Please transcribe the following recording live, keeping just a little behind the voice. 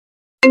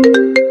I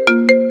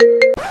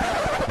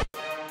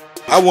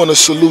want to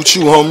salute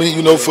you, homie,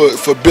 you know,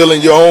 for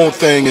building your own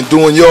thing and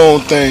doing your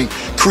own thing,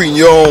 creating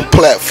your own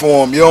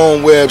platform, your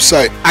own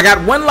website. I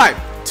got one life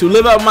to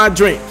live out my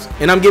dreams,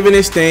 and I'm giving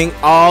this thing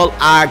all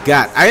I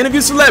got. I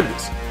interview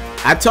celebrities.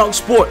 I talk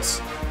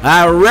sports.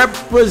 I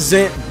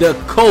represent the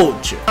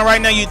culture. Right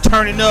now, you're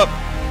turning up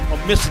on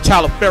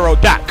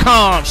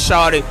MrTaliaferro.com,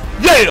 shawty.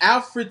 Yeah!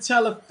 Alfred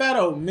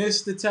Taliaferro,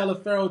 Mr.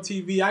 Taliaferro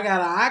TV. I got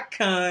an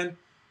icon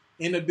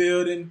in the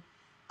building.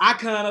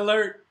 Icon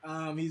alert.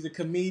 He's a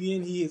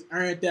comedian. He has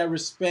earned that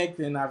respect,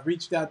 and I've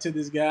reached out to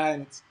this guy,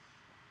 and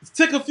it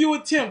took a few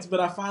attempts, but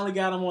I finally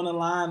got him on the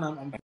line.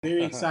 I'm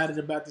very excited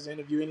about this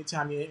interview.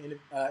 Anytime you're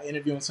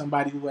interviewing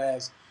somebody who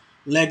has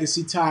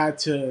legacy tied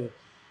to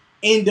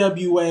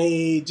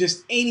NWA,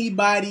 just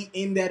anybody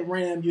in that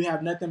realm, you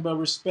have nothing but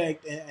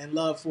respect and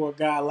love for a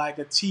guy like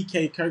a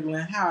TK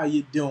Kirkland. How are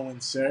you doing,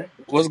 sir?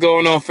 What's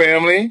going on,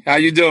 family? How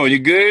you doing? You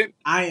good?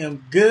 I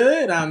am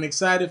good. I'm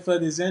excited for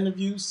this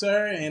interview,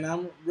 sir, and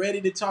I'm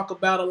ready to talk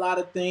about a lot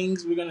of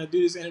things. We're going to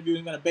do this interview.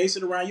 We're going to base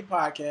it around your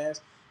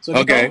podcast. So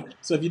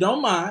if you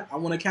don't mind, I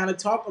want to kind of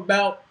talk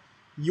about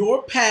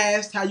your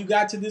past, how you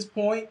got to this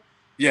point.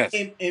 Yes.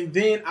 And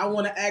then I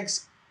want to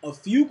ask a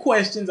few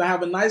questions. I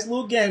have a nice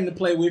little game to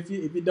play with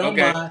you, if you don't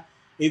mind.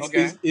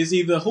 It's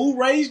either who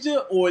raised you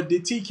or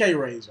did TK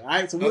raise you. All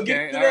right, so we'll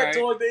get to that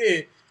toward the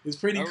end. It's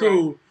pretty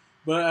cool. Right.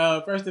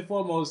 But first and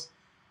foremost,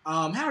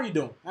 how are you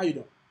doing? How you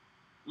doing?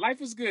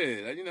 Life is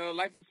good. You know,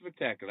 life is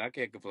spectacular. I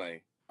can't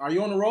complain. Are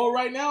you on the road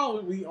right now?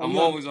 I'm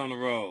always on the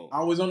road.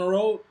 Always on the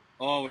road?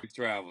 Always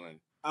traveling.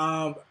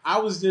 I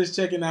was just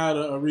checking out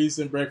a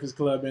recent Breakfast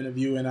Club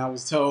interview, and I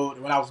was told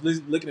when I was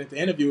looking at the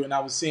interview, and I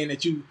was seeing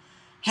that you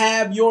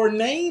have your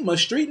name, a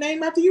street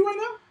name after you right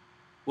now?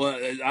 Well,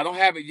 I don't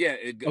have it yet.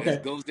 It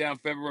goes down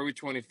February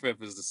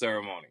 25th is the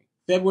ceremony.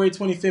 February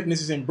 25th, and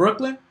this is in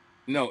Brooklyn?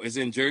 No, it's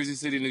in Jersey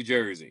City, New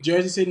Jersey.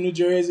 Jersey City, New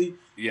Jersey?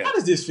 Yeah. How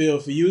does this feel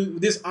for you?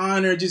 This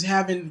honor, just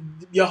having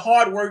your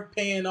hard work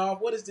paying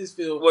off. What does this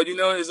feel? Well, you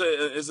know,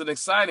 it's an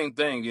exciting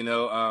thing, you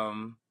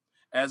know.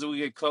 As we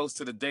get close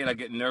to the date, I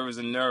get nervous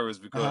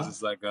because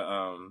it's like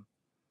a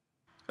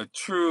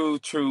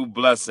true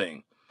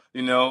blessing.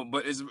 You know,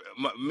 but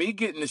me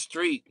getting the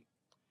street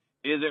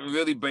isn't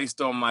really based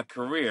on my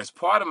career. It's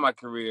part of my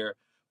career,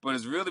 but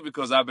it's really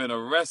because I've been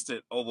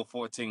arrested over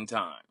 14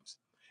 times.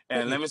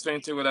 And let me explain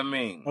to you what I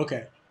mean.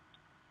 Okay.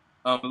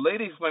 The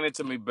lady explained it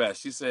to me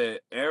best. She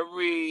said,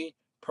 every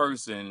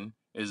person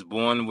is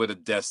born with a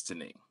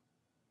destiny.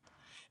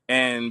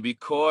 And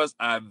because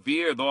I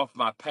veered off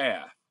my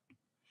path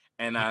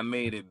and I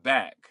made it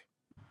back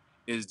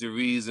is the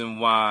reason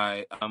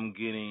why I'm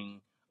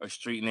getting a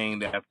street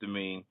named after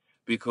me.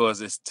 Because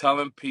it's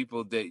telling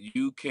people that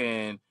you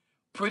can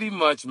pretty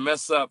much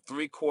mess up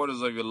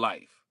 3/4 of your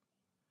life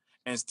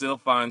and still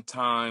find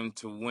time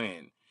to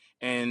win.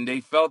 And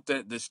they felt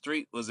that the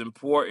street was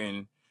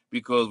important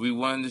because we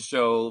wanted to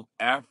show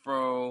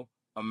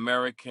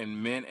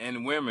Afro-American men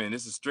and women,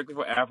 this is strictly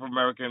for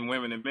Afro-American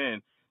women and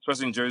men,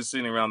 especially in Jersey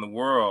City and around the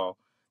world,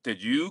 that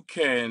you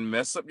can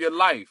mess up your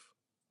life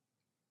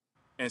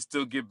and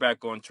still get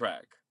back on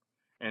track.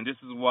 And this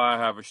is why I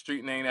have a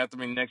street named after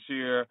me next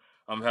year.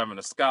 I'm having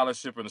a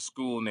scholarship and a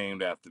school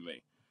named after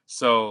me.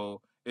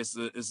 So it's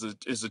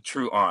a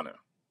true honor.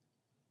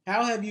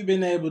 How have you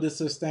been able to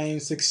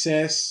sustain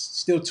success,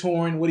 still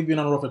touring? What have you been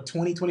on the road for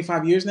 20,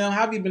 25 years now?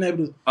 How have you been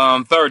able to...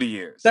 30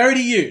 years.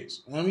 30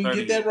 years. Let me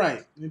get that right.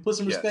 Let me put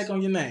some respect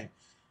on your name.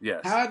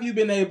 Yes. How have you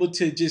been able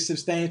to just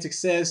sustain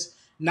success,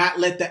 not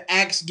let the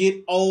acts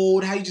get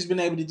old? How you just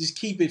been able to just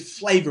keep it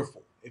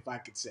flavorful, if I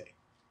could say?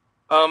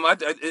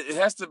 It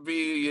has to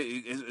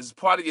be, it's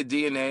part of your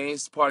DNA,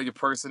 it's part of your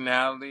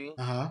personality,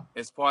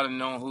 it's part of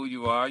knowing who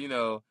you are. You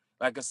know,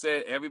 like I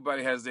said,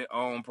 everybody has their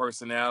own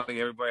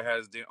personality, everybody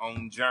has their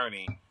own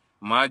journey.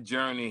 My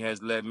journey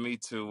has led me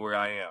to where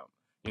I am,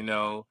 you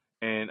know,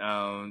 and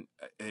I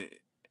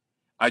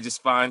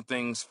just find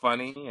things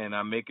funny and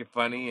I make it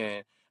funny,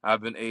 and I've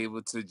been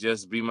able to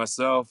just be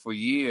myself for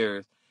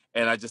years,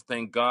 and I just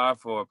thank God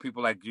for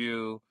people like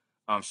you,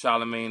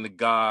 Charlamagne the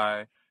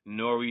Guy,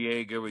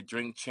 Noriega with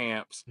Drink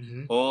Champs,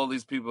 all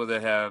these people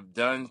that have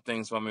done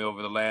things for me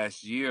over the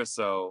last year or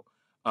so,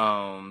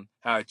 how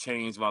it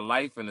changed my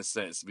life in a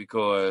sense,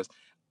 because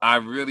I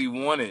really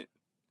wanted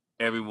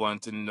everyone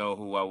to know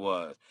who I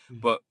was.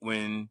 But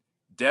when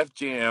Def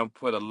Jam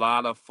put a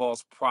lot of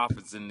false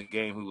prophets in the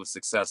game who was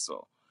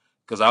successful,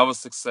 because I was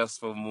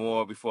successful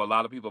more before a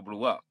lot of people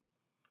blew up.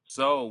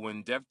 So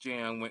when Def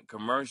Jam went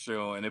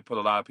commercial and it put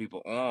a lot of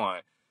people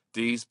on,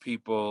 these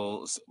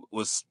people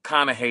was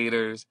kind of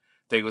haters.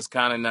 They was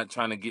kind of not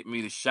trying to get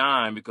me to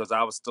shine because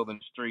I was still in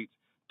the streets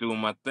doing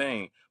my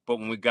thing. But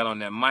when we got on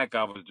that mic,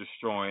 I was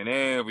destroying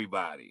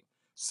everybody.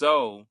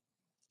 So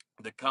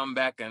to come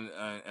back, and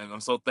I'm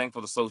so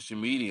thankful to social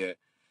media,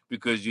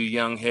 because you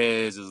young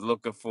heads is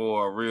looking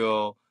for a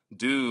real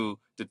dude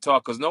to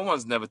talk, because no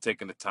one's never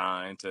taken the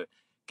time to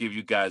give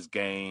you guys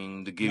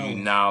game, to give you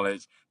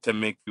knowledge, to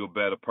make you a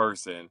better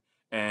person.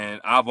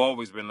 And I've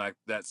always been like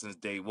that since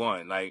day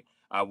one. Like,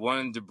 I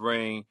wanted to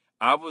bring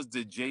I was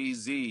the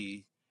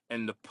Jay-Z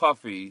and the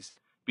Puffies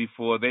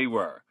before they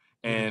were.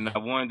 And I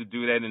wanted to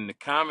do that in the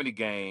comedy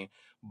game,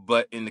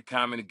 but in the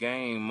comedy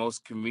game,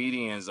 most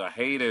comedians are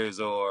haters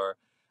or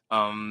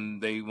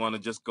they want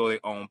to just go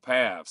their own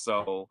path.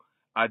 So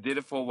I did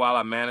it for a while.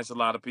 I managed a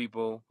lot of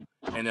people,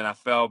 and then I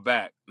fell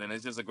back. And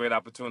it's just a great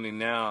opportunity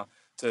now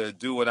to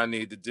do what I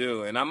need to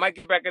do. And I might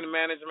get back into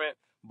management,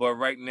 but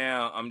right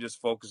now I'm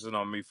just focusing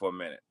on me for a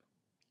minute.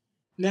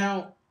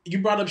 Now, you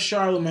brought up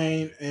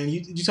Charlamagne, and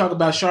you talk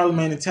about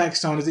Charlamagne and Tax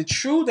Stone. Is it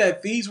true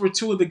that these were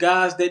two of the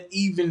guys that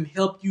even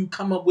helped you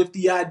come up with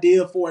the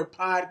idea for a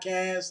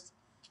podcast?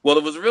 Well,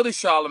 it was really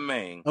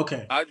Charlamagne.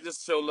 Okay. I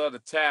just show love to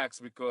Tax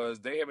because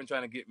they have been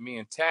trying to get me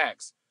and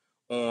Tax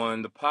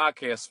on the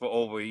podcast for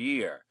over a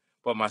year.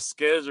 But my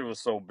schedule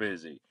was so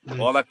busy.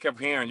 All I kept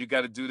hearing, you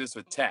got to do this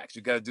with Tax.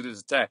 You got to do this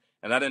with Tax.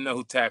 And I didn't know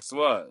who Tax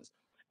was.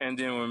 And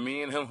then when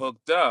me and him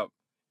hooked up,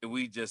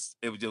 we just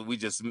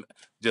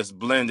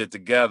blended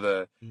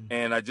together.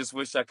 And I just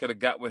wish I could have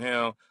got with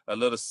him a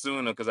little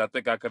sooner because I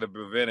think I could have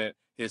prevented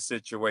his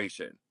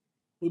situation.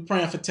 We're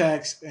praying for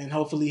Tax, and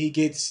hopefully he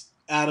gets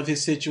out of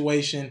his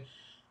situation.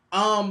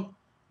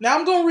 Now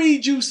I'm gonna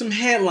read you some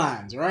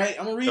headlines, right?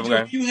 I'm gonna read you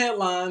a few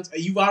headlines.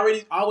 You've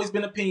always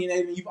been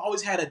opinionated, and you've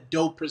always had a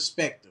dope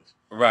perspective,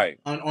 right,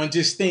 on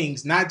just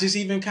things, not just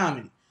even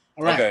comedy.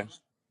 All right. Okay.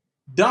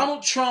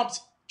 Donald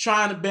Trump's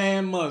trying to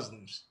ban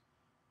Muslims.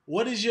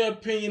 What is your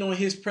opinion on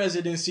his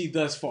presidency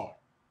thus far?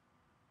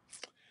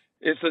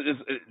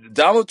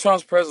 Donald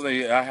Trump's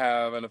presidency. I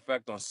have an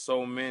effect on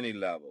so many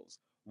levels.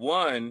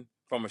 One,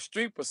 from a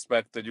street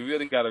perspective, you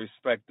really got to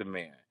respect the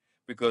man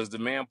because the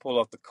man pulled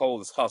off the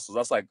coldest hustles.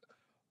 That's like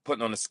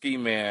putting on a ski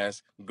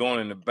mask, going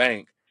in the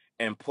bank,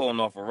 and pulling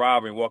off a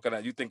robbery and walking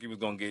out. You think he was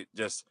gonna get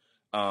just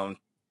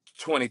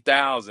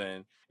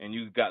 $20,000, and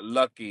you got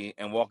lucky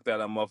and walked out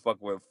of that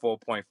motherfucker with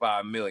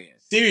 $4.5 million.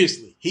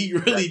 Seriously, he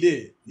really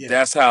did. Yeah.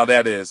 That's how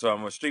that is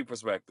from a street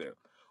perspective.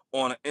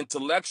 On an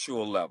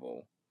intellectual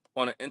level,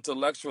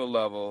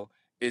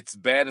 it's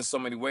bad in so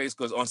many ways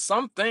because on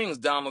some things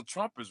Donald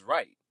Trump is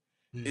right.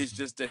 It's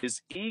just that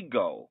his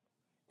ego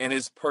and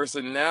his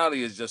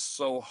personality is just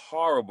so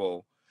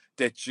horrible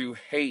that you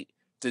hate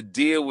to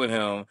deal with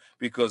him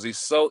because he's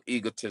so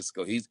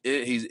egotistical. He's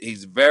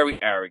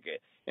very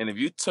arrogant. And if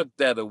you took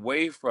that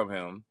away from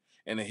him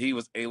and he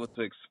was able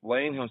to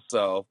explain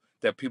himself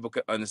that people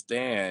could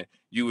understand,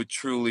 you would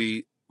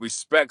truly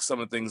respect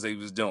some of the things that he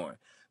was doing.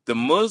 The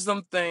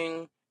Muslim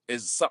thing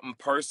is something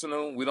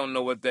personal. We don't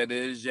know what that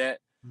is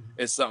yet.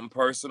 It's something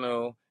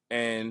personal.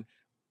 And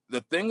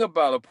the thing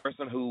about a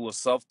person who will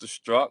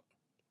self-destruct,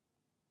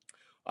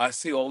 I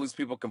see all these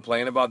people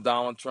complain about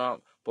Donald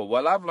Trump, but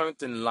what I've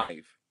learned in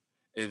life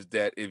is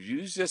that if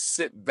you just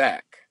sit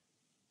back,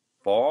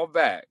 fall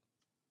back,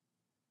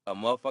 a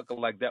motherfucker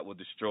like that will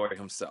destroy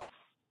himself.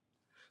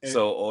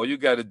 So all you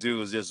got to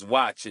do is just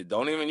watch it.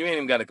 You ain't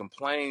even got to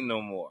complain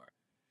no more.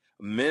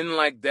 Men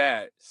like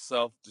that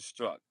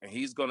self-destruct, and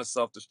he's going to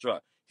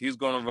self-destruct. He's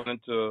going to run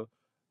into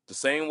the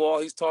same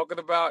wall he's talking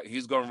about.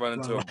 He's going to run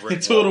into a brick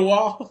wall. Into the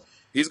wall?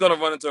 He's going to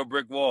run into a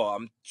brick wall.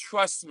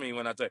 Trust me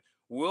when I tell you.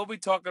 We'll be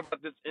talking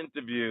about this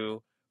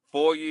interview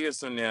 4 years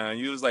from now, and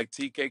you was like,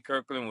 TK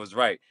Kirkland was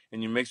right,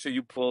 and you make sure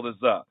you pull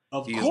this up.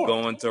 He's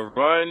going to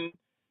run.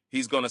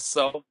 He's going to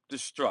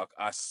self-destruct.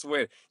 I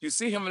swear. You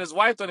see him and his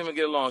wife don't even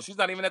get along. She's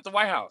not even at the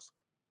White House.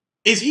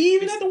 Is he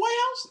even at the White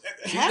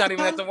House? She's not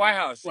even at the White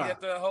House. Wow.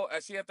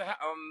 She at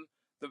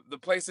the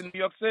place in New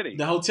York City.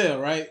 The hotel,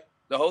 right?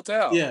 The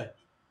hotel. Yeah.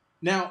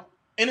 Now,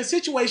 in a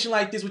situation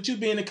like this, with you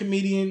being a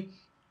comedian,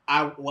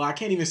 I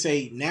can't even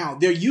say now.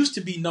 There used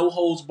to be no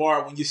holds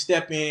barred when you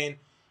step in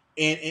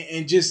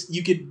and just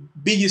you could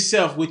be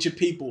yourself with your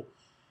people.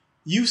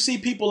 You see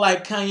people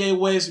like Kanye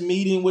West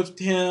meeting with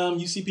him.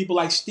 You see people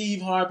like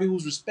Steve Harvey,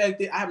 who's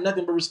respected. I have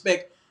nothing but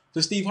respect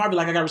for Steve Harvey,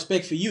 like I got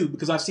respect for you,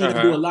 because I've seen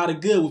him do a lot of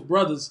good with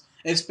brothers,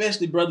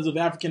 especially brothers of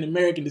African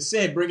American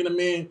descent, bringing them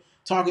in,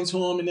 talking to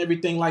them, and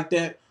everything like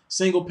that.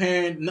 Single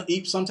parent,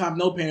 sometimes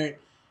no parent.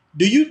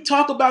 Do you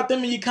talk about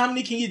them in your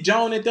comedy? Can you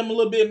joan at them a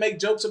little bit, make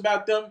jokes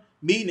about them?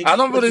 I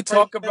don't really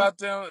talk about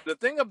them. The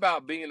thing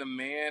about being a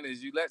man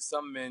is you let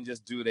some men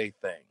just do their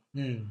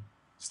thing.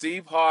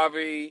 Steve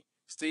Harvey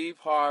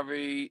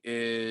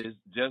is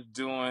just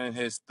doing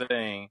his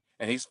thing,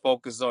 and he's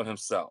focused on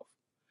himself.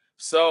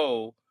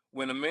 So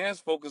when a man's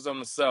focused on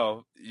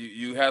himself,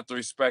 you have to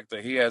respect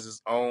that he has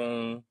his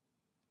own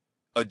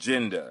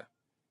agenda.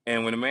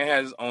 And when a man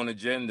has his own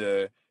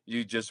agenda,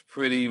 you just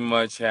pretty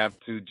much have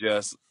to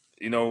just,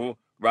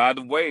 ride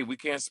the wave. We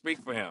can't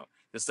speak for him.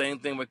 The same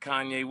thing with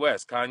Kanye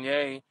West.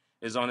 Kanye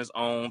is on his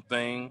own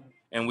thing,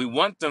 and we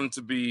want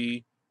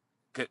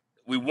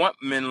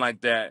men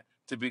like that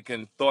to be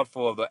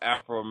thoughtful of the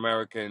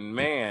Afro-American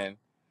man.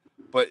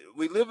 But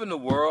we live in a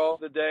world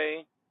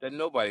today that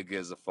nobody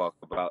gives a fuck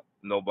about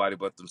nobody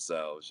but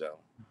themselves, yo.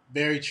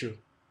 Very true.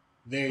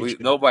 Very true.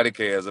 Nobody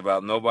cares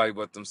about nobody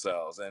but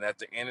themselves. And at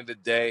the end of the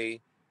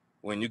day,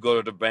 when you go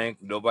to the bank,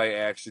 nobody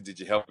asks you, did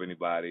you help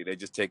anybody? They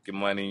just take your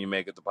money and you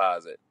make a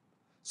deposit.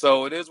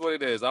 So it is what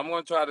it is. I'm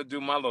going to try to do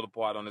my little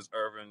part on this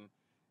urban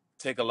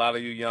take a lot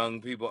of you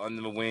young people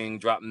under the wing,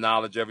 drop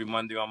knowledge every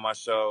Monday on my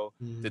show,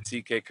 the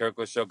TK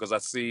Kirkland show, because I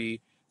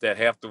see that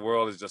half the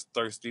world is just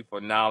thirsty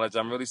for knowledge.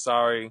 I'm really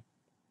sorry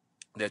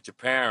that your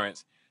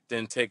parents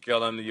didn't take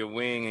y'all under your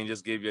wing and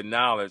just give you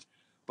knowledge.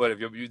 But if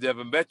you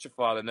never met your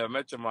father, never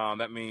met your mom,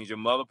 that means your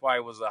mother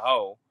probably was a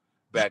hoe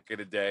back in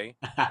the day,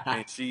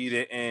 and she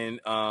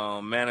didn't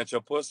manage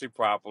your pussy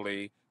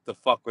properly to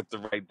fuck with the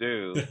right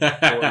dude.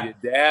 Or your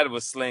dad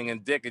was slinging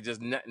dick and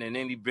just nutting in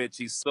any bitch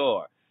he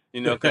saw,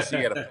 because she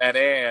had a fat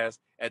ass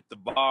at the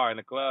bar in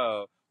the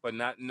club, but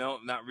not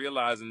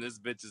realizing this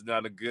bitch is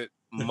not a good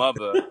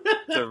mother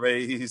to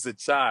raise a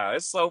child.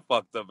 It's so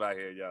fucked up out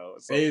here, yo.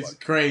 It's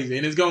crazy,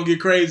 and it's gonna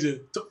get crazier.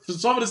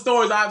 Some of the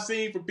stories I've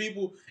seen from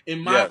people in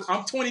my,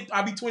 I'm 20,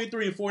 I'll be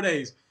 23 in 4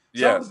 days.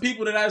 Some of the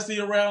people that I see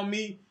around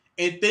me,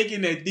 and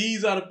thinking that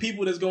these are the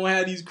people that's gonna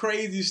have these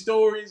crazy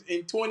stories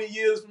in 20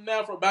 years from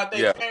now about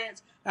their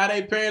parents, how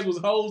their parents was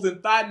hoes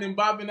and thotting and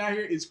bopping out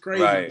here. It's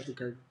crazy, Mr.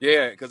 Kirkland.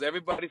 Yeah, because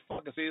everybody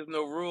fucking. See, there's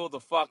no rule to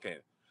fucking.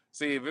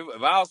 See, if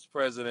I was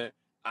president,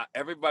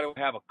 everybody would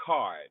have a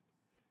card.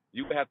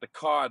 You would have to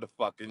card the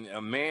fucking.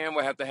 A man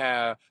would have to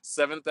have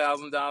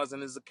 $7,000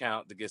 in his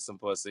account to get some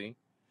pussy,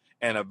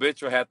 and a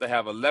bitch would have to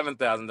have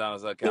 $11,000 in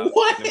her account.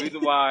 What? And the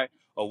reason why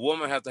a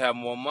woman has to have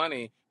more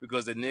money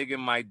because the nigga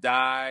might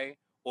die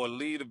or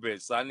leave the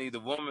bitch. So I need the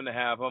woman to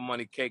have her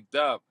money caked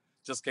up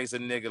just in case a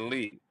nigga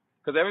leave.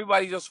 Because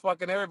everybody just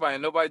fucking everybody,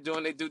 and nobody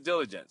doing their due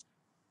diligence.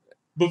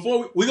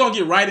 Before we're gonna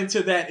get right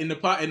into that in the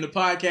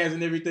podcast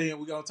and everything, and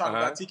we're gonna talk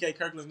about TK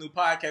Kirkland's new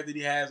podcast that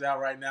he has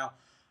out right now.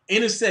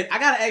 In a sec, I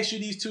gotta ask you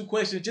these two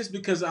questions just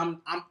because I'm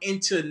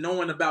into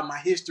knowing about my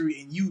history,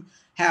 and you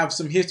have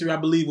some history, I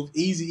believe, with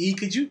Eazy.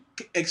 Could you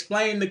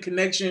explain the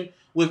connection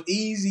with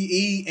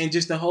Eazy and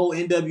just the whole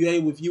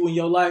NWA with you in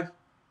your life?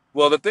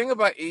 Well, the thing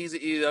about Eazy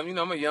is,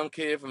 I'm a young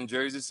kid from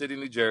Jersey City,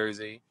 New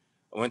Jersey.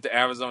 I went to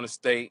Arizona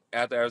State.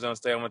 After Arizona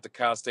State, I went to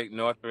Cal State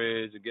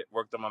Northridge to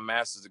worked on my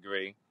master's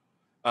degree.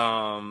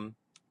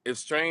 It's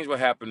strange what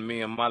happened to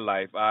me in my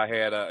life. I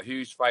had a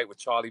huge fight with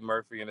Charlie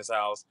Murphy in his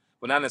house.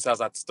 Well, not in his house.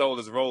 I stole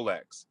his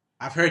Rolex.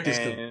 I've heard this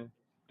too.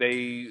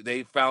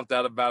 They found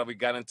out about it. We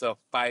got into a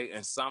fight,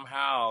 and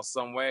somehow,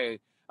 some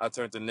way, I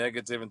turned the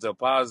negative into a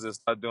positive.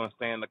 Started doing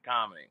stand-up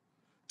comedy.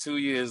 2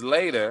 years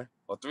later,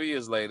 or 3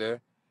 years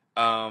later,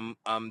 I'm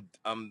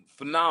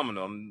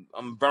phenomenal.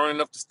 I'm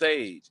burning up the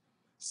stage.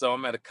 So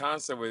I'm at a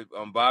concert with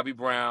Bobby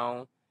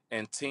Brown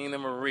and Tina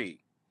Marie.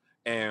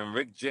 And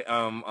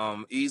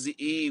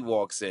Eazy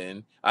walks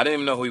in. I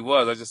didn't even know who he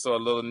was. I just saw a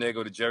little nigga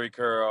with a jerry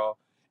curl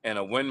and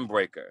a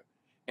windbreaker.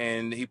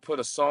 And he put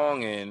a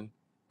song in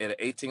at an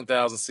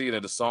 18,000 seater.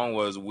 The song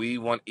was "We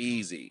Want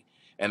Eazy."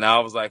 And I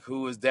was like,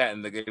 who is that?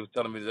 And the guy was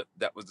telling me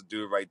that was the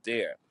dude right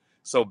there.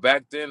 So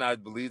back then, I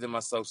believed in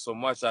myself so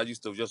much, I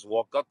used to just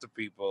walk up to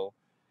people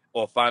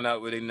or find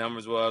out where their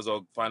numbers was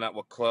or find out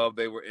what club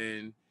they were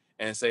in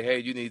and say, hey,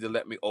 you need to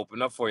let me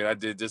open up for you. And I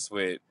did this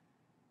with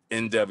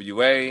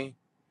NWA.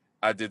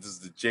 I did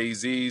this with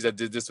Jay-Z's. I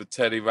did this with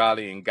Teddy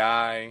Riley and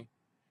Guy.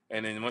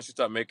 And then once you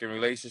start making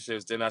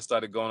relationships, then I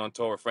started going on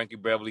tour with Frankie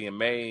Beverly and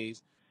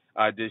Maze.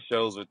 I did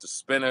shows with the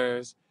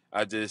Spinners.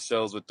 I did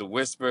shows with the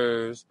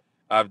Whispers.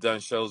 I've done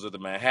shows with the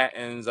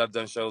Manhattans. I've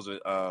done shows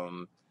with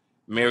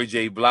Mary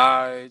J.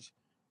 Blige,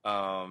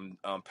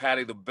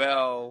 Patti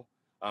LaBelle,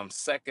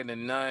 Second to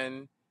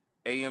None,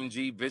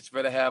 AMG, Bitch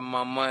Better Have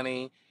My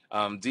Money,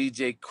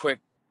 DJ Quick,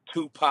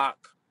 Tupac.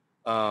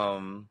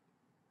 The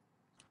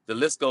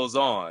list goes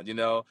on,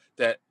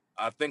 that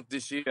I think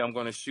this year I'm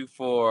going to shoot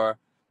for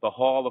the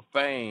Hall of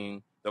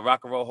Fame, the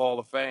Rock and Roll Hall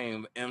of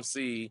Fame,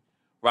 MC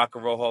Rock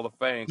and Roll Hall of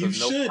Fame. You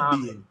should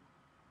be in.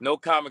 No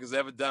comic has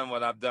ever done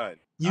what I've done.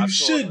 You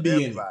should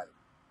be in it.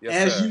 Yes,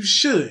 as sir. you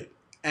should.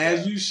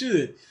 As you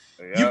should.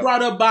 Yep. You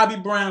brought up Bobby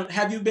Brown.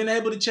 Have you been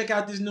able to check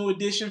out this new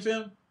edition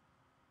film?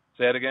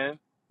 Say it again?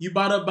 You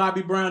brought up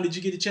Bobby Brown. Did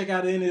you get to check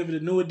out any of the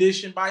new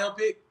edition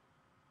biopic?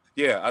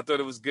 Yeah, I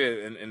thought it was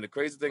good. And the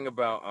crazy thing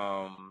about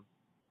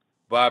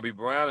Bobby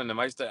Brown and them,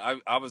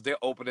 I was their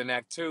opening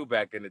act too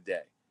back in the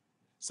day.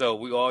 So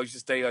we all used to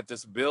stay at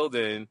this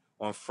building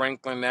on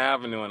Franklin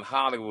Avenue in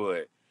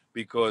Hollywood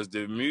because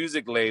the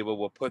music label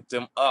would put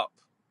them up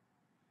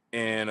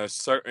in a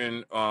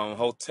certain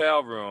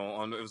hotel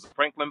room. It was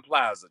Franklin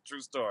Plaza,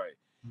 true story.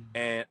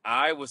 And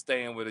I was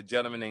staying with a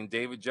gentleman named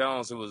David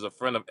Jones, who was a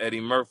friend of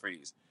Eddie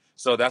Murphy's.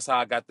 So that's how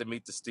I got to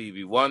meet the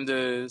Stevie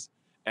Wonders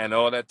and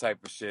all that type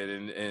of shit.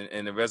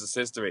 And the rest is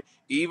history.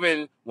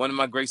 Even one of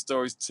my great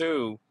stories,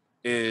 too,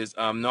 is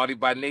Naughty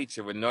by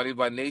Nature. When Naughty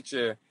by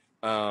Nature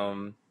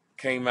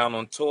came out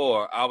on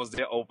tour, I was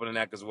their opening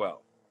act as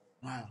well.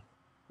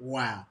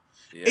 Wow.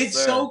 Yes,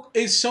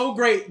 it's so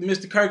great,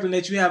 Mr. Kirkland,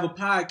 that you have a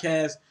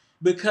podcast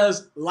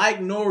because, like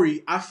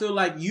Nori, I feel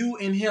like you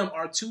and him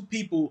are two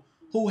people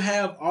who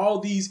have all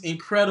these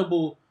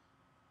incredible.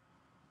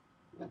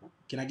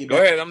 Can I get Go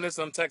back? ahead. I'm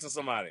texting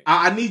somebody.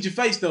 I need your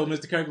face though,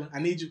 Mr. Kirkland. I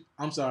need you.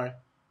 I'm sorry.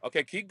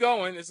 Okay, keep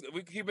going.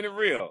 We're keeping it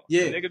real.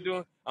 Yeah. The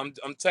nigga I'm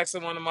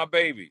texting one of my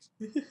babies.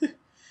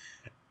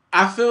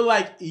 I feel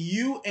like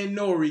you and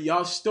Nori,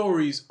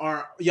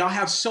 y'all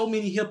have so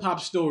many hip hop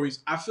stories.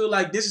 I feel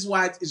like this is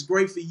why it's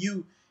great for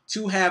you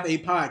to have a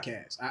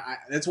podcast.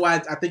 That's why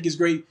I think it's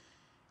great.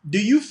 Do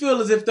you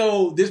feel as if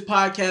though this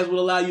podcast will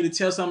allow you to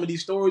tell some of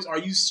these stories? Or are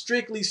you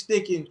strictly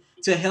sticking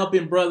to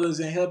helping brothers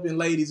and helping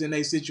ladies in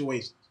their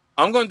situations?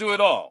 I'm gonna do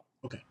it all.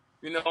 Okay.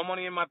 I'm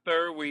only in my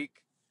 3rd week.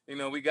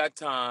 We got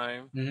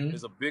time. Mm-hmm.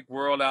 There's a big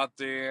world out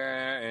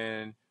there,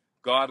 and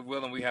God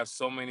willing, we have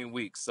so many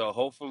weeks. So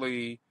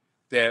hopefully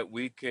that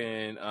we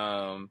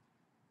can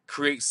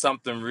create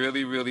something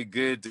really, really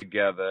good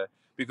together.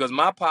 Because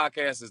my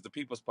podcast is the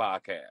people's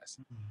podcast.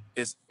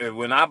 It's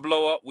when I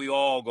blow up, we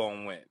all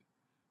gonna win.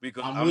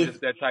 Because I'm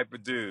just that type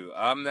of dude.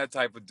 I'm that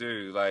type of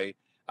dude. Like,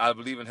 I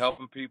believe in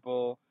helping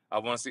people. I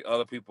want to see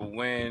other people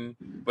win,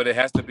 but it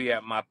has to be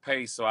at my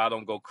pace so I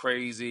don't go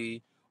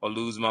crazy or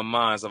lose my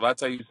mind. So if I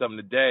tell you something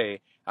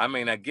today, I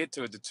may not get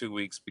to it to 2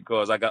 weeks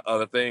because I got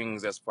other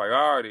things that's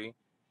priority,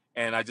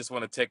 and I just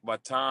want to take my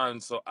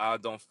time so I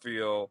don't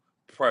feel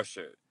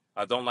pressured.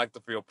 I don't like to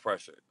feel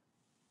pressured.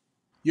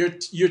 You're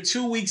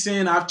 2 weeks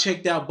in. I've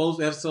checked out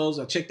both episodes.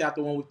 I checked out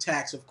the one with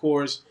Tax, of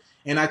course,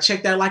 and I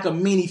checked out like a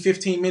mini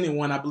 15-minute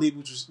one, I believe,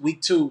 which was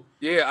week 2.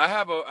 Yeah, I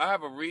have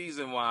a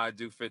reason why I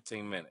do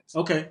 15 minutes.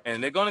 Okay.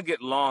 And they're gonna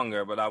get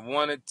longer, but I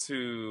wanted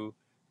to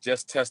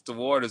just test the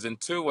waters. And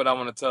 2, what I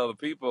want to tell the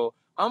people,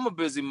 I'm a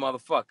busy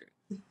motherfucker.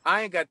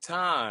 I ain't got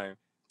time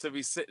to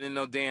be sitting in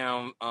no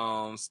damn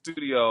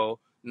studio,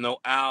 no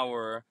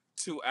hour,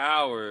 2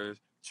 hours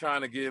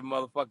trying to give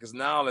motherfuckers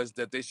knowledge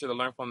that they should have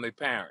learned from their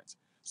parents.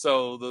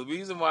 So the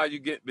reason why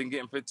you been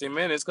getting 15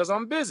 minutes because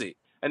I'm busy.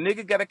 A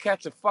nigga gotta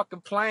catch a fucking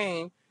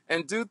plane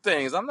and do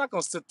things. I'm not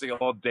gonna sit there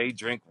all day,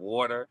 drink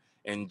water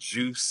and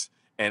juice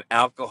and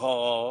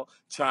alcohol,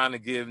 trying to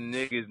give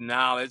niggas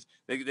knowledge.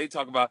 They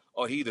talk about,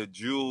 oh, he the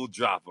jewel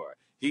dropper,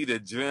 he the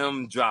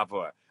gem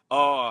dropper.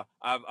 Oh,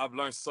 I've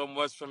learned so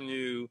much from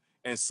you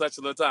in such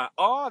a little time.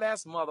 Oh,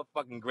 that's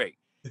motherfucking great.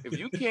 If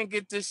you can't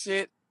get this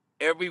shit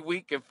every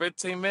week in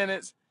 15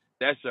 minutes,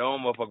 that's your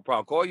own motherfucking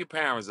problem. Call your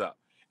parents up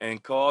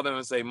and call them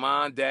and say,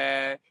 Mom,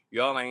 Dad,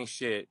 y'all ain't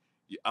shit.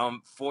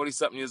 I'm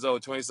 40-something years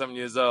old, 20-something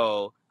years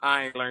old.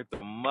 I ain't learned the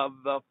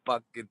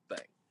motherfucking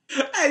thing.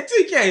 Hey,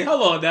 TK,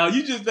 hold on now.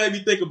 You just made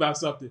me think about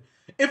something.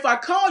 If I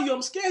call you,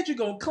 I'm scared you're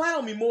going to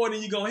clown me more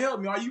than you're going to help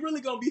me. Are you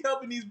really going to be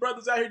helping these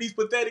brothers out here, these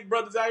pathetic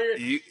brothers out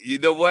here? You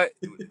know what?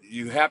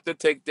 You have to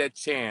take that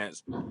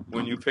chance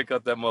when you pick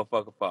up that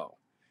motherfucking phone.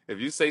 If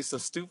you say some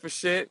stupid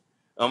shit,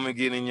 I'm going to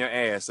get in your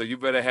ass. So you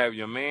better have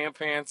your man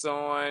pants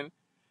on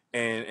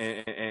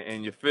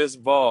and your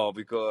fist ball,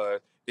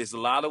 because it's a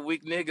lot of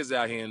weak niggas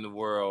out here in the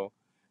world,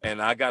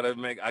 and I gotta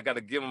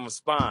give them a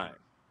spine.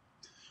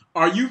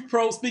 Are you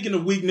pro? Speaking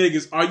of weak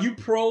niggas, are you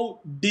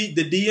pro the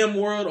DM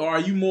world, or are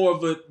you more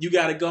of a you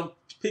gotta go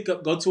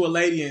to a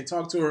lady and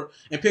talk to her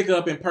and pick her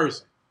up in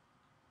person?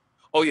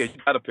 Oh yeah, you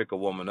gotta pick a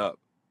woman up.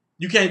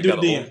 You can't do the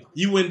DM.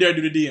 You wouldn't dare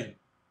do the DM.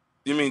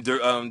 You mean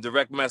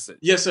direct message?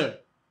 Yes, sir.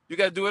 You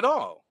gotta do it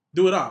all.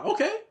 Do it all.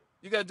 Okay.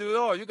 You gotta do it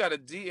all. You gotta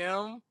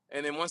DM,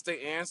 and then once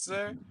they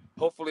answer,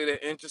 hopefully they're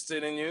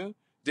interested in you.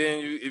 Then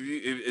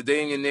if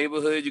they in your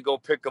neighborhood, you go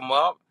pick them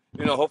up.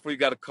 Hopefully you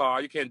got a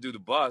car. You can't do the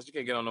bus. You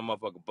can't get on the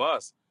motherfucking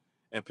bus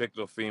and pick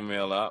the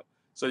female up.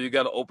 So you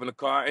got to open the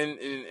car.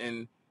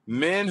 And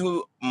men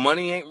who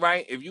money ain't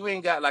right, if you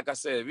ain't got, like I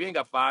said, if you ain't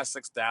got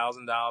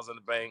 $5,000-$6,000 in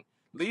the bank,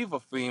 leave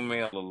a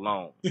female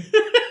alone.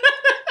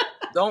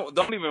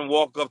 Don't even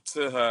walk up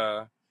to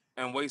her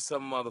and waste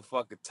some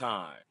motherfucking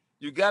time.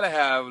 You got to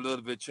have a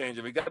little bit of change.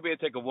 You got to be able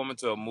to take a woman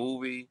to a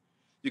movie.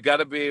 You got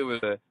to be able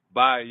to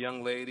buy a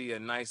young lady a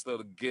nice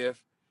little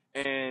gift.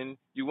 And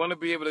you want to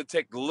be able to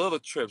take little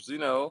trips,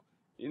 you're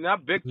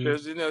not big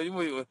trips, you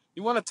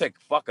want to take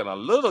fucking a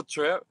little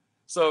trip.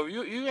 So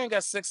you ain't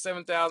got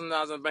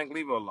 $6,000-$7,000 in the bank,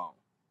 leave her alone.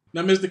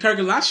 Now, Mr.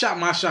 Kirkland, I shot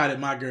my shot at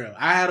my girl.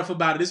 I had her for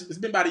it's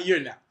been about a year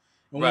now.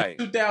 And when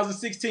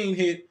 2016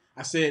 hit,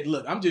 I said,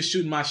 look, I'm just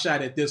shooting my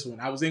shot at this one.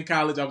 I was in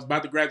college. I was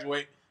about to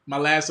graduate my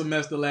last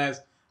semester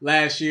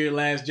last year,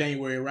 last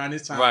January, around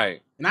this time.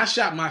 Right. And I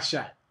shot my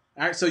shot.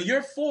 All right. So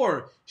you're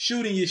for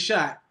shooting your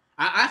shot.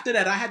 After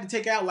that, I had to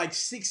take out like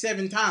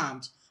 6-7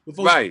 times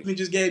before you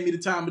just gave me the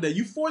time of day.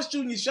 You forced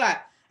shooting your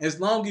shot as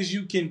long as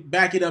you can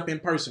back it up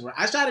in person. Right?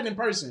 I shot it in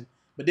person,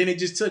 but then it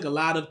just took a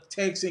lot of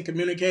texting,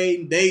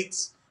 communicating,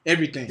 dates,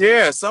 everything.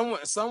 Yeah,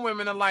 some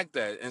women are like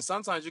that. And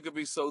sometimes you could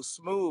be so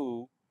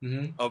smooth,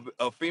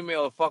 a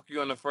female will fuck you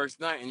on the first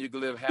night and you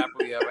can live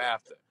happily ever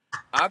after.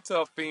 I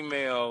tell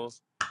females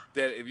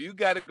that if you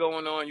got it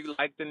going on, you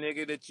like the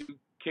nigga that you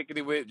kicking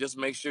it with, just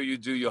make sure you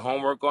do your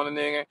homework on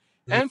the nigga.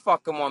 And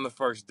fuck him on the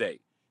first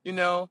date.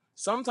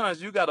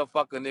 Sometimes you gotta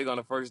fuck a nigga on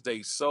the first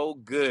date so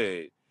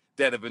good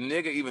that if a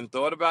nigga even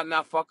thought about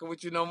not fucking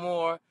with you no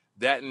more,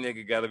 that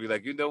nigga gotta be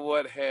like, you know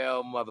what?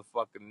 Hell,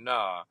 motherfucker,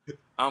 nah.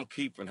 I'm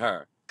keeping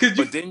her.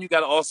 But then you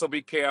gotta also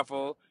be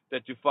careful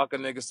that you fuck a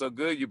nigga so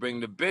good you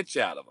bring the bitch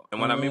out of him.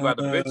 And what I mean by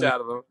the bitch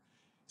out of him,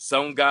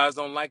 some guys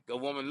don't like a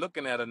woman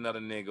looking at another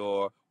nigga,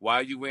 or why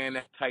are you wearing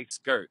that tight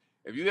skirt?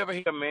 If you ever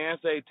hear a man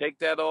say, take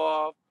that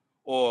off,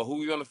 or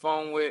who you on the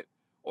phone with,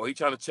 or he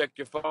trying to check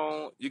your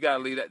phone, you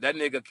gotta leave that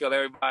nigga kill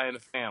everybody in the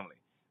family.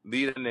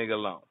 Leave that nigga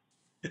alone.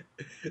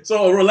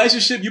 So a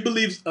relationship, you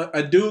believe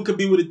a dude could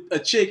be with a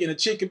chick and a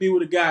chick could be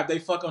with a guy if they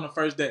fuck on the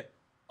first date?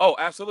 Oh,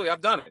 absolutely.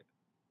 I've done it.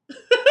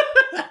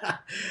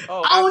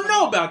 Oh, I don't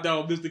know about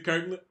that, Mr.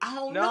 Kirkland. I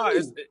don't know.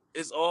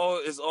 It's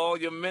all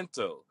your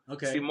mental.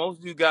 Okay. See, most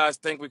of you guys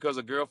think because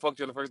a girl fucked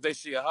you on the first date,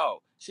 she a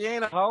hoe. She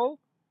ain't a hoe.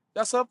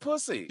 That's her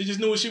pussy. She just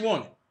knew what she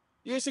wanted.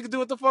 Yeah, she could do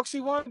what the fuck she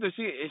wanted.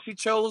 If she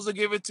chose to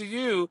give it to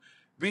you,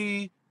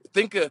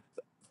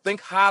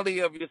 think highly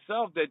of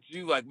yourself that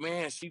you like,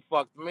 man, she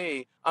fucked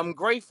me. I'm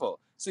grateful.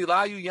 See, a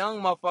lot of you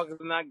young motherfuckers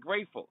are not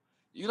grateful.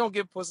 You don't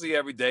get pussy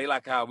every day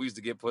like how we used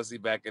to get pussy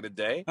back in the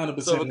day.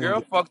 100%. So if a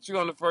girl fucked you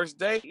on the first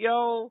date,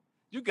 yo,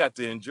 you got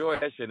to enjoy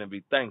that shit and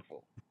be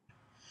thankful.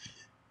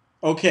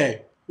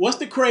 Okay. What's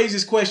the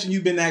craziest question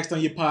you've been asked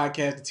on your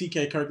podcast, the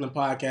TK Kirkland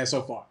podcast,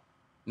 so far?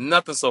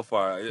 Nothing so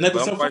far. Nothing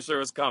but so I'm quite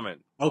sure it's coming.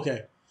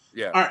 Okay.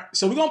 Yeah. All right.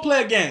 So we're going to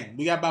play a game.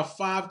 We got about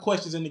 5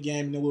 questions in the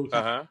game, and then we'll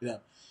come it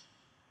up.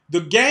 The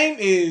game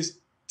is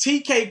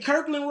TK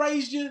Kirkland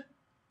raised you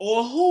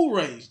or who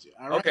raised you?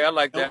 All right? Okay, I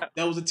like that.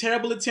 That was a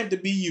terrible attempt to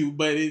be you,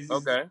 but it's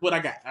what I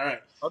got. All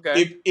right.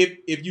 Okay.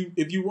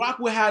 If you rock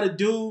with how to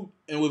do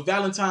and with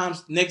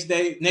Valentine's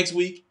next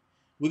week,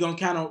 we're gonna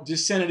kind of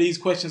just center these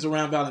questions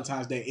around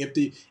Valentine's Day.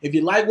 If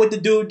you like what the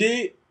dude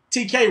did,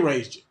 TK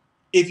raised you.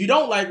 If you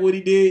don't like what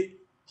he did,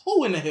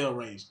 who in the hell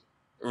raised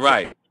you?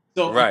 Right.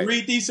 So I'll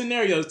read these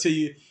scenarios to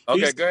you.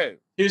 Okay, go ahead.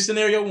 Here's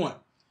scenario 1.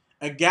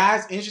 A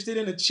guy's interested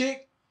in a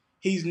chick.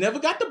 He's never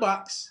got the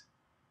box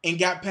and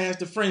got past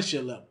the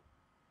friendship level.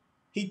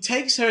 He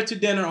takes her to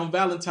dinner on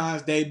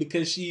Valentine's Day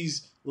because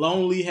she's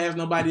lonely, has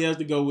nobody else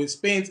to go with.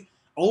 Spends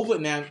over,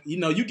 now,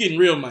 you're getting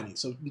real money.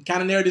 So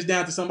kind of narrow this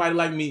down to somebody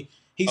like me.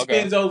 He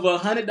spends over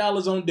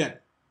 $100 on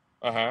dinner.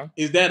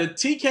 Is that a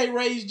TK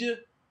raised you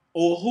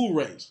or who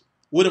raised you?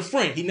 With a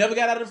friend. He never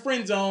got out of the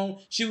friend zone.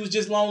 She was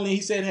just lonely. He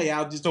said, hey,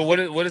 I'll just... So what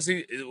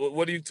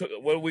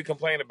are we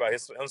complaining about? Him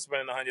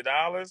spending $100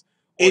 or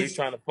he's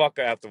trying to fuck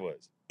her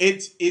afterwards?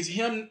 It's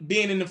him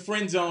being in the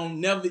friend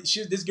zone.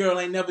 This girl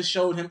ain't never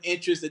showed him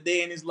interest a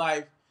day in his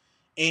life,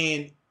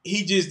 and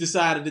he just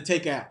decided to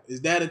take out.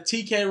 Is that a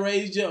TK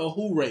raised you or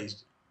who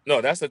raised you?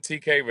 No, that's a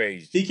TK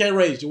raised you. TK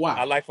raised you. Why?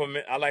 I like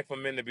for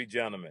men to be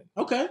gentlemen.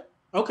 Okay.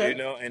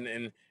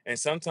 And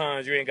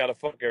sometimes you ain't gotta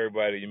fuck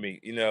everybody you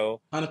meet.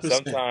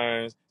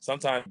 100%.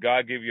 Sometimes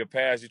God give you a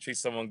pass. You treat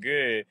someone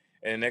good,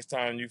 and the next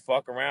time you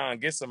fuck around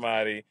and get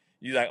somebody,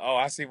 you like, oh,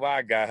 I see why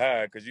I got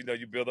her, because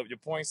you build up your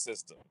point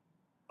system.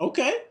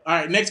 Okay. All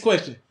right, next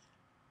question.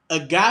 A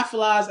guy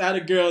flies out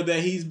a girl that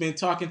he's been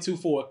talking to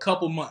for a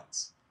couple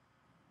months.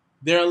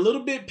 They're a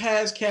little bit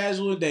past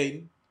casual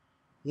dating.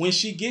 When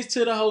she gets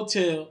to the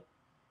hotel,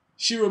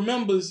 she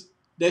remembers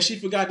that she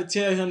forgot to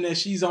tell him that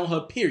she's on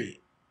her period.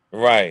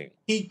 Right.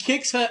 He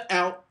kicks her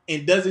out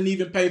and doesn't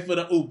even pay for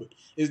the Uber.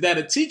 Is that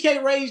a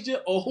TK raised you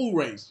or who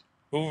raised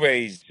you? Who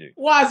raised you?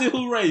 Why is it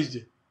who raised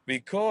you?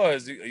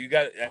 Because you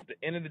got, at the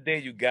end of the day,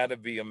 you got to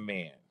be a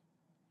man.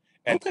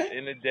 At the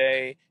end of the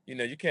day,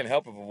 you can't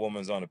help if a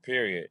woman's on a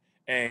period.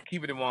 And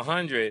keep it at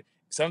 100,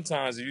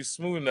 sometimes if you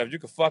smooth enough, you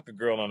can fuck a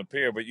girl on a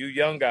period, but you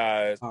young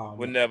guys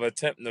would never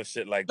attempt no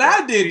shit like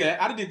that. I did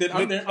that.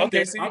 I'm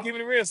there. So you keeping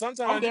it real.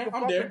 Sometimes you can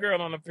fuck a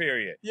girl on a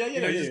period. Yeah.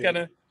 You just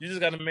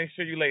gotta make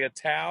sure you lay a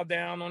towel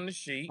down on the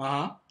sheet.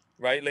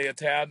 Right? Lay a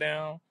towel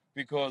down.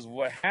 Because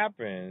what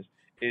happens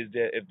is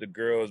that if the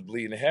girl is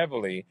bleeding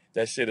heavily,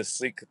 that shit will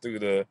sink through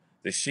the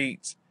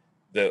sheets,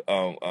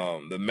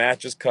 the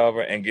mattress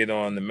cover, and get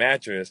on the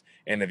mattress.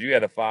 And if you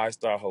had a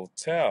 5-star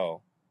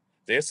hotel,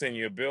 they'll send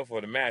you a bill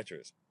for the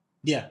mattress.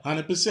 Yeah,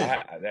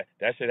 100%.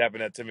 That shit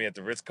happened to me at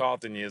the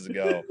Ritz-Carlton years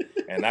ago,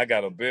 and I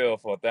got a bill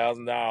for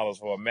 $1,000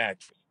 for a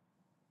mattress.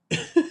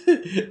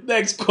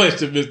 Next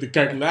question, Mr.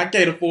 Kirkland. I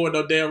can't afford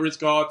no damn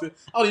Ritz-Carlton.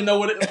 I don't even know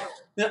what it...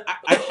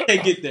 I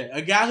can't get there.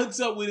 A guy hooks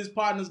up with his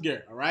partner's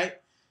girl, all right?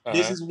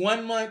 This is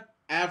 1 month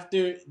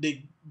after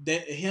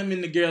him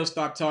and the girl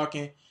stopped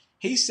talking.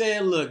 He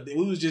said, look,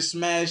 we was just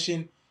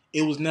smashing.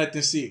 It was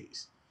nothing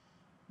serious.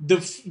 The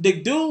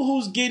dude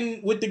who's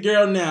getting with the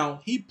girl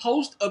now, he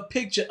posts a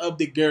picture of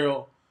the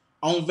girl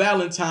on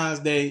Valentine's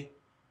Day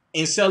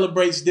and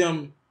celebrates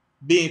them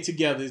being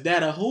together. Is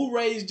that a who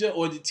raised you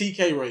or the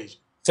TK raised you?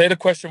 Say the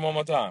question one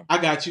more time. I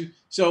got you.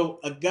 So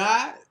a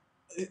guy,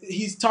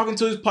 he's talking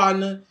to his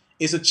partner.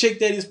 It's a chick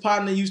that his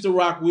partner used to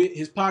rock with.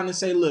 His partner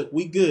say, look,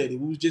 we good.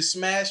 We was just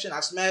smashing. I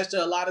smashed her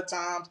a lot of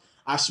times.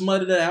 I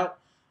smothered her out.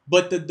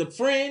 But the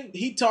friend,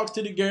 he talks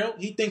to the girl.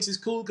 He thinks it's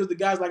cool because the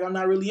guy's like, I'm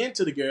not really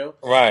into the girl.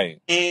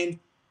 Right. And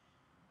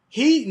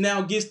he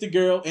now gets the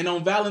girl, and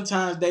on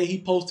Valentine's Day,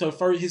 he posts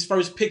his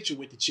first picture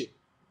with the chick.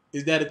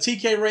 Is that a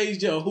TK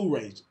raised you or who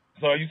raised you?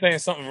 So are you saying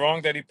something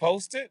wrong that he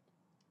posted?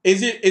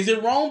 Is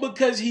it wrong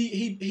because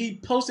he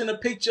posting a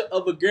picture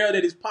of a girl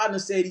that his partner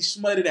said he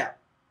smothered out?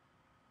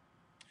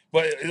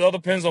 But it all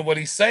depends on what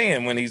he's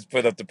saying when he's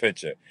put up the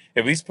picture.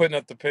 If he's putting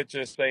up the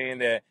picture saying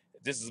that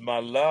this is my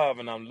love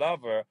and I'm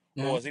love her,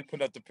 or is he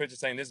putting up the picture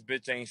saying this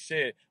bitch ain't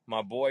shit,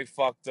 my boy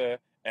fucked her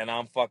and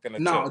I'm fucking her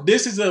No, too.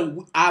 this is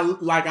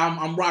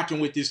I'm rocking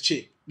with this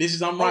chick.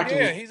 I'm rocking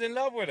with. He's in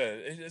love with her.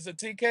 It's a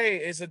TK.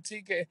 It's a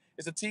TK.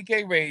 It's a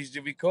TK raised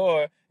you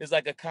because it's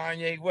like a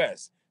Kanye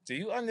West. Do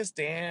you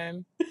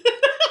understand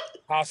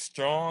how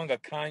strong a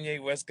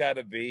Kanye West got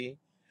to be,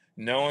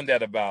 knowing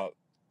that about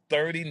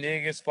 30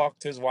 niggas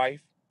fucked his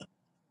wife?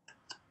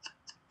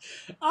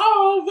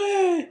 Oh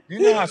man! You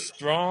know how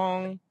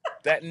strong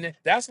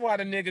that's why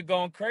the nigga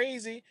going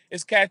crazy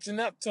is catching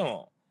up to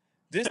him.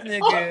 This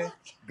nigga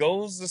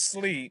goes to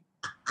sleep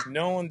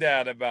knowing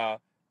that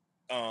about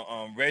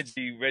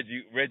Reggie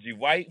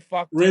White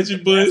fucked her, Reggie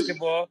the Bush,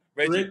 basketball.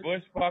 Reggie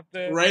Bush fucked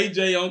her. Ray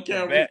J on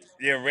camera.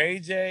 Ray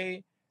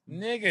J.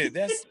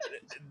 Nigga,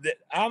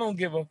 I don't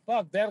give a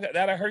fuck.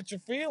 That'll hurt your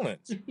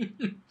feelings.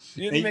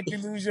 It'll make you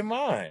lose your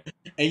mind.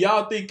 And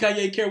y'all think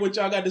Kanye care what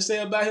y'all got to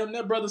say about him?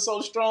 That brother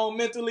so strong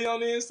mentally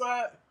on the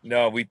inside.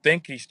 No, we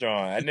think he's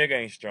strong. That nigga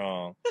ain't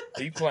strong.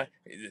 He play.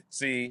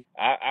 See,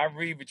 I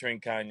read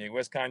between Kanye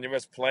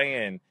West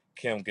playing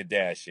Kim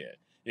Kardashian,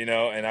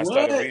 and I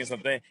started reading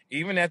something.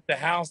 Even at the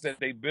house that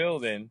they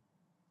building,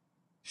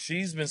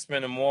 she's been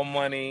spending more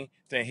money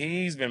than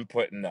he's been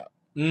putting up.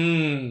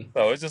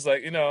 So it's just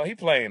like, he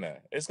playing her.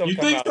 It's gonna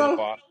come out of the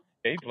bar.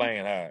 Yeah, he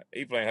playing her.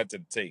 He playing her to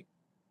the T.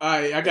 All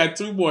right, I got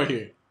 2 more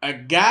here. A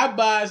guy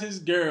buys his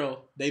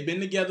girl, they've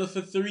been together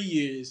for 3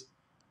 years,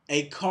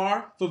 a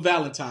car for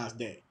Valentine's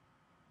Day.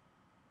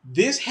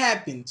 This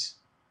happens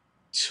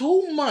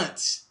 2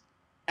 months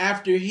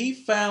after he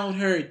found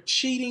her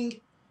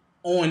cheating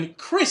on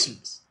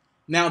Christmas.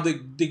 Now,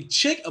 the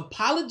chick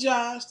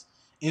apologized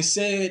and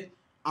said,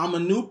 I'm a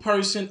new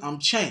person, I'm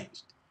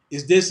changed.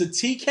 Is this a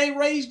TK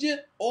raised you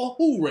or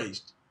who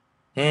raised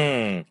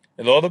you?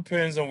 It all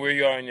depends on where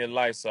you are in your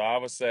life. So I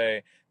would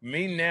say,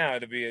 me now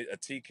to be a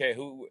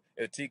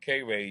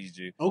TK raised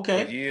you.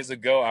 Okay. But years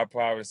ago, I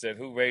probably said,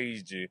 who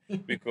raised you?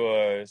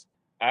 Because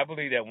I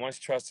believe that once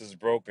trust is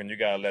broken, you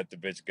got to let the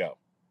bitch go.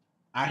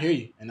 I hear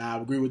you, and I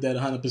agree with that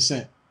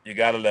 100%. You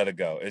got to let her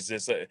go. It's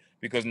just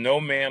because no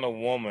man or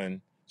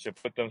woman should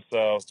put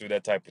themselves through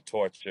that type of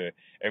torture.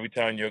 Every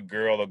time your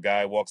girl or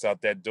guy walks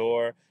out that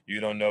door, you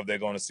don't know if they're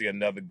going to see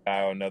another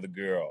guy or another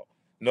girl.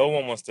 No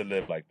one wants to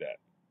live like that.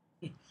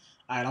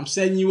 All right, I'm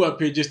setting you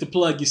up here just to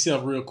plug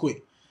yourself real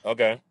quick.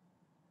 Okay.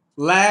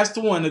 Last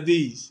one of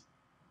these.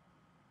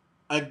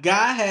 A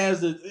guy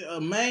has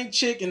a main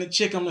chick and a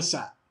chick on the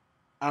side.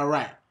 All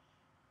right.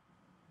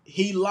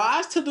 He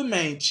lies to the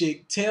main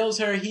chick, tells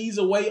her he's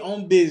away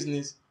on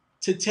business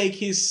to take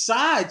his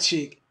side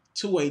chick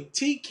to a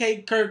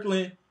TK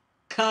Kirkland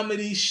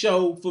comedy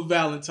show for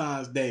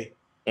Valentine's Day.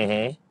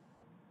 Mm-hmm.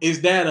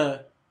 Is that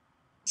a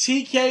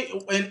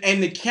TK?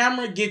 And the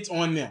camera gets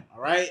on them,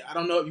 all right? I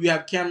don't know if you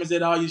have cameras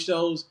at all your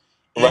shows.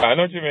 Right, I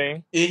know what you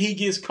mean. And he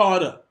gets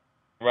caught up.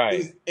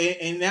 Right.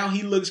 And now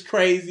he looks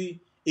crazy.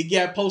 It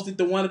got posted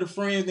to one of the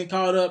friends and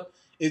caught up.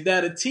 Is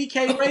that a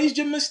TK raised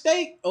your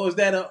mistake? Or is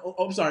that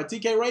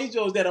TK raised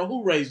you, or is that a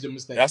who raised your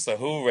mistake? That's a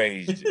who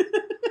raised you.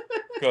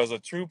 Because a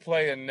true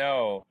player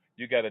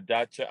you got to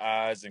dot your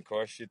I's and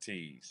cross your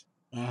T's.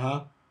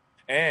 Uh-huh.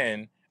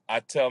 And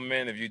I tell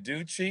men, if you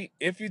do cheat,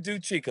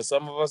 because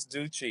some of us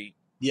do cheat.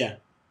 Yeah.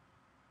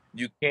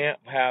 You can't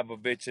have a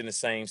bitch in the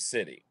same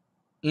city.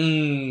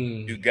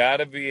 Mm. You got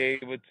to be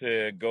able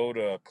to go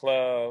to a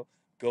club,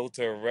 go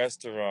to a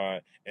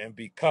restaurant, and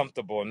be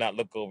comfortable, not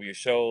look over your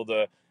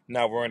shoulder,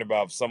 not worrying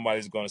about if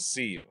somebody's going to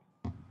see you.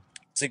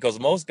 See, because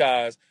most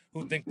guys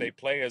who think they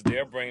players,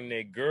 they'll bring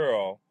their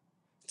girl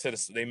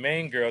their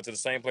main girl to the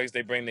same place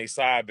they bring their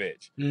side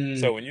bitch.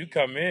 So when you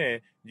come in,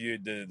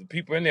 the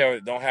people in there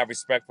don't have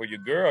respect for your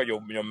girl,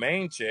 your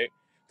main chick,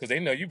 because they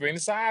know you bring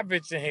the side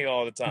bitch in here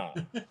all the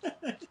time.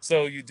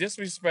 So you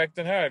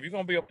disrespecting her. If you're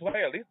gonna be a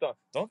player, at least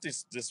don't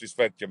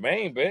disrespect your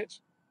main bitch.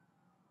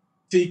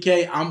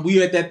 TK,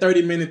 we at that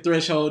 30-minute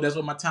threshold. That's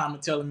what my timer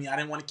telling me. I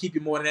didn't want to keep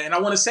you more than that, and I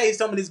want to save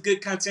some of this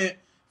good content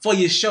for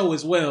your show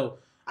as well.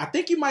 I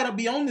think you might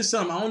be on to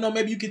something. I don't know.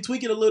 Maybe you can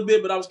tweak it a little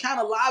bit, but I was kind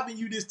of lobbing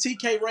you this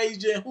TK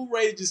raised you and who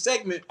raised your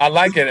segment. I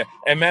like it.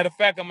 And matter of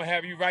fact, I'm going to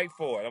have you write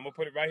for it. I'm going to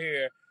put it right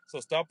here. So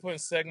start putting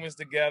segments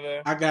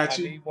together. I got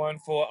you. I need one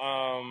for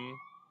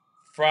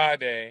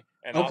Friday,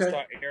 and I'll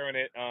start airing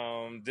it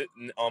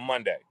on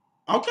Monday.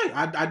 Okay.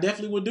 I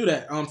definitely will do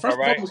that. First of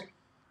all,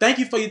 thank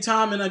you for your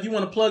time. And if you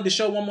want to plug the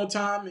show one more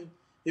time.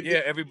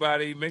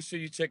 Everybody, make sure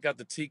you check out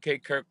the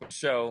TK Kirkland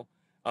show.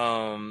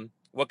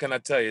 What can I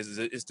tell you?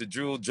 It's the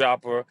drool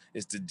dropper.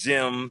 It's the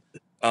gym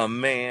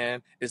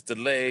man. It's the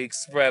leg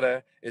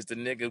spreader. It's the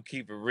nigga who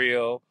keep it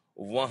real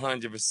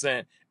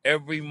 100%.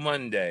 Every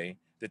Monday,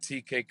 the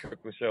TK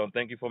Kirkland show. And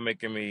thank you for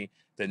making me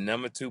the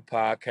 #2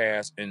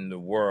 podcast in the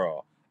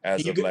world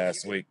as of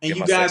last week. And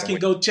you guys can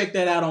go check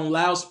that out on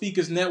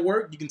Loudspeakers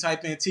Network. You can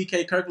type in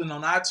TK Kirkland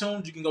on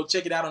iTunes. You can go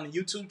check it out on the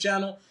YouTube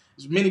channel.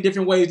 There's many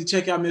different ways to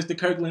check out Mr.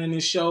 Kirkland in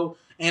this show.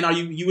 And are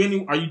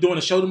you doing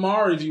a show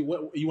tomorrow? Or you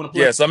want to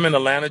play? Yes, I'm in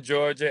Atlanta,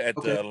 Georgia, at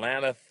the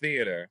Atlanta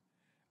Theater.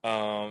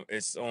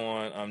 It's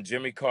on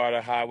Jimmy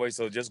Carter Highway,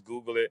 so just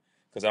Google it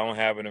because I don't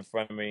have it in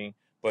front of me.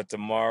 But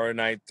tomorrow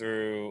night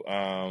through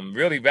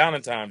really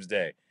Valentine's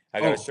Day, I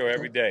got a show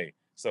every day.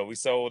 So we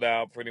sold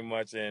out pretty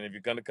much. And if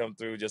you're going to come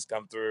through, just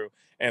come through.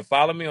 And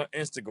follow me on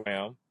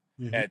Instagram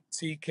at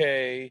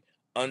TK_Kirkland.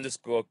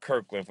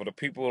 For the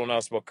people who don't know how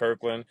to spell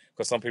Kirkland,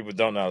 because some people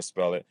don't know how to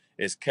spell it,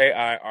 it's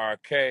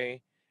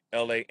KIRKLAND.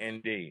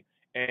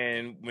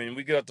 And when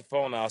we get off the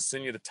phone, I'll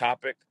send you the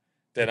topic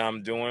that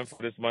I'm doing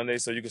for this Monday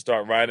so you can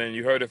start writing.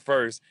 You heard it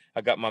first.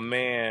 I got my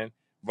man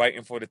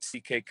writing for the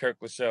TK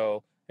Kirkland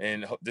show.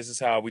 And this is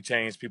how we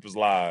change people's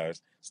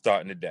lives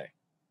starting today.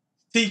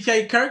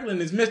 TK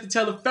Kirkland is Mr.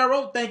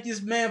 Taliaferro. Thank you,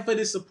 man, for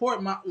this support.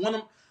 I'm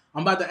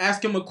about to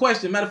ask him a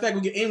question. Matter of fact,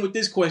 we'll get in with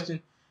this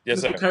question. Yes,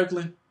 Mr. sir.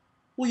 Kirkland,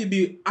 will you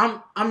be?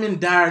 I'm in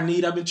dire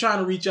need. I've been trying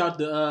to reach out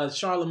to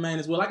Charlamagne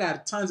as well. I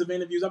got tons of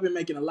interviews. I've been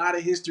making a lot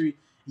of history.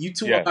 You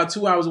two are about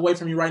 2 hours away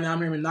from me right now.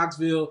 I'm here in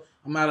Knoxville.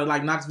 I'm out of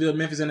like Knoxville,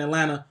 Memphis, and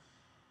Atlanta.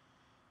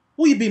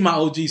 Will you be my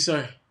OG,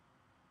 sir?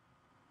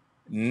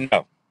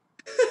 No.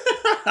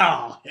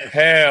 Oh,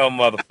 hell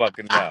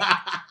motherfucking no.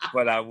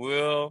 But I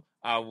will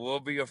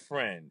be a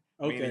friend.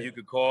 Okay. Meaning you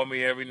could call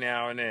me every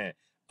now and then.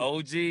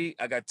 OG,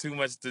 I got too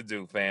much to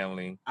do,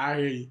 family. I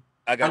hear you.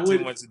 I got too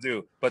much to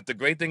do. But the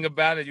great thing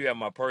about it, you have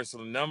my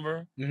personal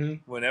number.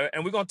 Whenever,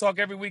 and we're going to talk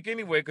every week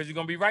anyway because you're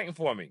going to be writing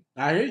for me.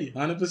 I hear you,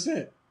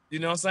 100%. You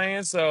know what I'm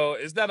saying? So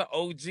it's not an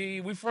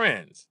OG. We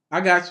friends.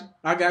 I got you.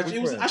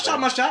 I shot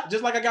my shot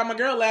just like I got my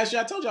girl last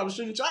year. I told you I was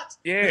shooting shots.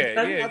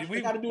 Yeah. We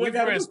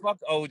friends. Fuck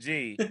OG.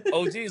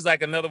 OG is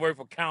like another word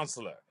for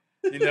counselor.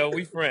 You know,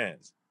 we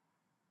friends.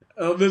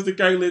 Mr.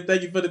 Kirkland,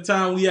 thank you for the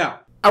time. We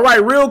out. All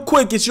right, real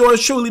quick, it's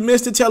yours truly,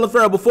 Mr.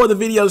 Taliaferro. Before the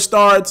video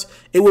starts,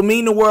 it would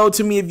mean the world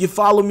to me if you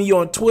follow me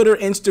on Twitter,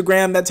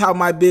 Instagram. That's how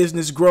my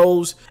business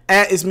grows.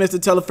 @is Mr.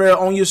 Taliaferro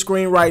on your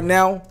screen right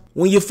now.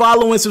 When you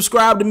follow and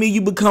subscribe to me,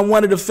 you become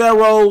one of the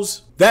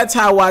pharaohs. That's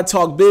how I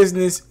talk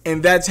business,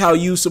 and that's how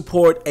you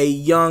support a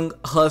young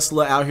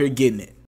hustler out here getting it.